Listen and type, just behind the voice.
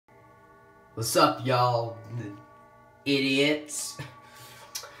What's up, y'all, idiots?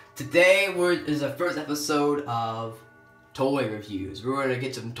 Today is our first episode of toy reviews. We're gonna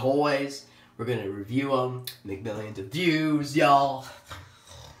get some toys, we're gonna review them, make millions of views, y'all.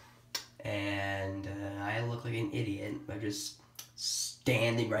 And I look like an idiot. I'm just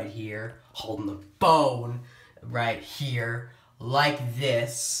standing right here, holding the phone right here, like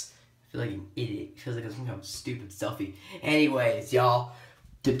this. I feel like an idiot. It feels like I'm some kind of stupid selfie. Anyways, y'all.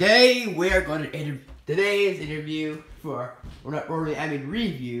 Today we're going to today's interview for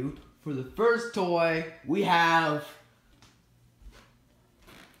review for the first toy. We have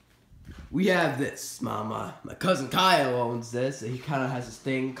this. My cousin Kyle owns this. He kind of has this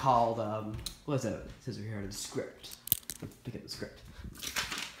thing called what is that? It says right here in the script. Pick up the script.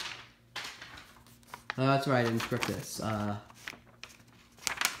 That's right, I didn't script this. Oh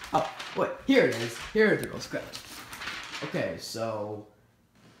wait, here it is. Here is the real script. Okay, so.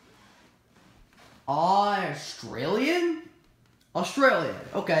 Australian,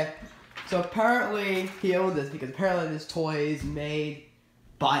 okay. So apparently he owned this because apparently this toy is made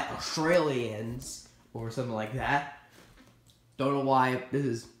by Australians or something like that. Don't know why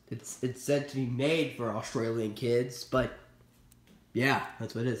it's said to be made for Australian kids, but yeah,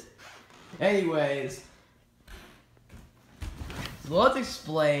 that's what it is. Anyways, so let's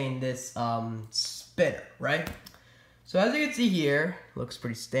explain this spinner, right? So as you can see here, looks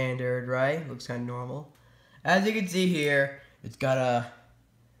pretty standard, right? Looks kind of normal. As you can see here, it's got a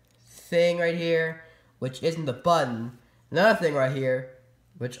thing right here, which isn't the button. Another thing right here,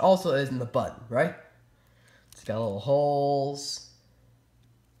 which also isn't the button, right? It's got little holes.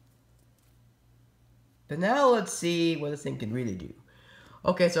 But now let's see what this thing can really do.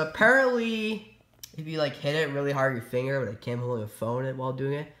 Okay, so apparently, if you like hit it really hard with your finger, but I can't hold a phone while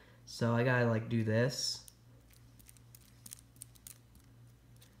doing it. So I gotta like do this.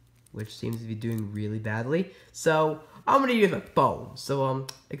 Which seems to be doing really badly. So, I'm gonna use my phone. So,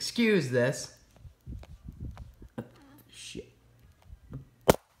 excuse this. Shit.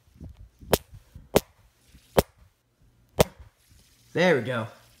 There we go.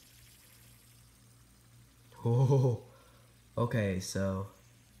 Oh, okay, so.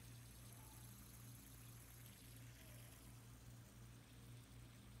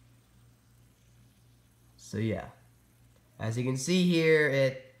 So, yeah. As you can see here,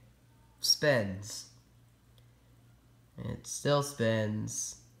 it spins. And it still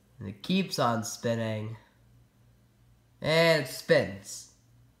spins. And it keeps on spinning. And it spins.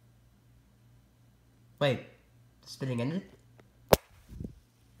 Wait, spinning ended?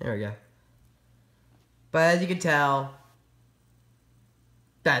 There we go. But as you can tell,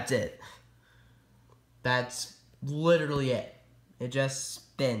 that's it. That's literally it. It just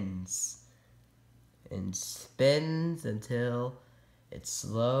spins. And spins until it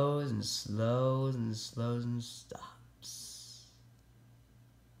slows and slows and slows and stops.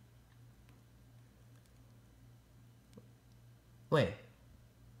 Wait,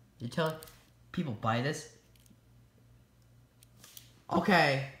 you're telling people buy this?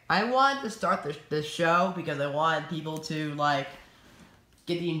 Okay, I want to start this show because I want people to like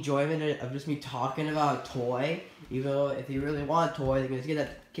get the enjoyment of just me talking about a toy. Even though if they really want a toy, they can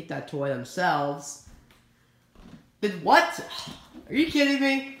just kick that toy themselves. But what? Are you kidding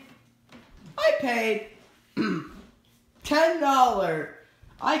me? I paid $10.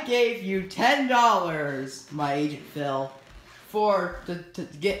 I gave you $10, my agent Phil, to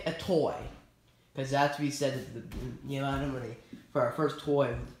get a toy, because that's what he said the amount of money for our first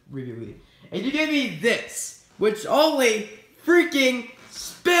toy review. And you gave me this, which only freaking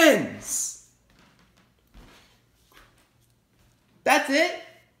spins. That's it.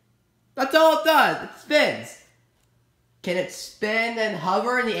 That's all it does. It spins. Can it spin and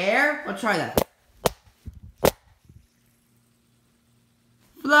hover in the air? Let's try that.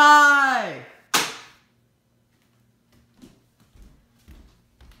 Fly!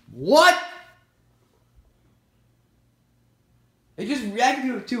 What? It just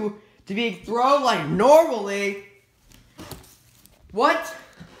reacted to being thrown like normally. What?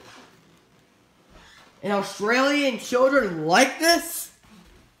 And Australian children like this?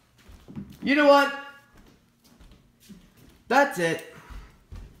 You know what? That's it.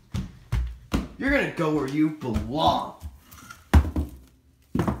 You're gonna go where you belong.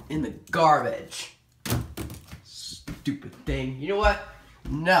 In the garbage. Stupid thing. You know what?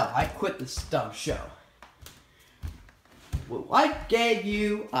 No, I quit this dumb show. Well, I gave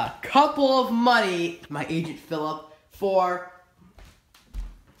you a couple of money, my agent Philip, for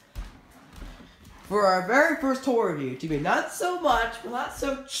our very first toy review. To be not so much, but not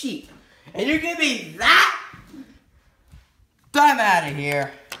so cheap. And you're giving me that? I'm out of here.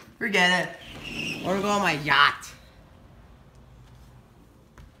 Forget it. I wanna go on my yacht.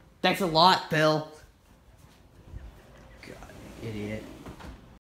 Thanks a lot, Bill. God, idiot.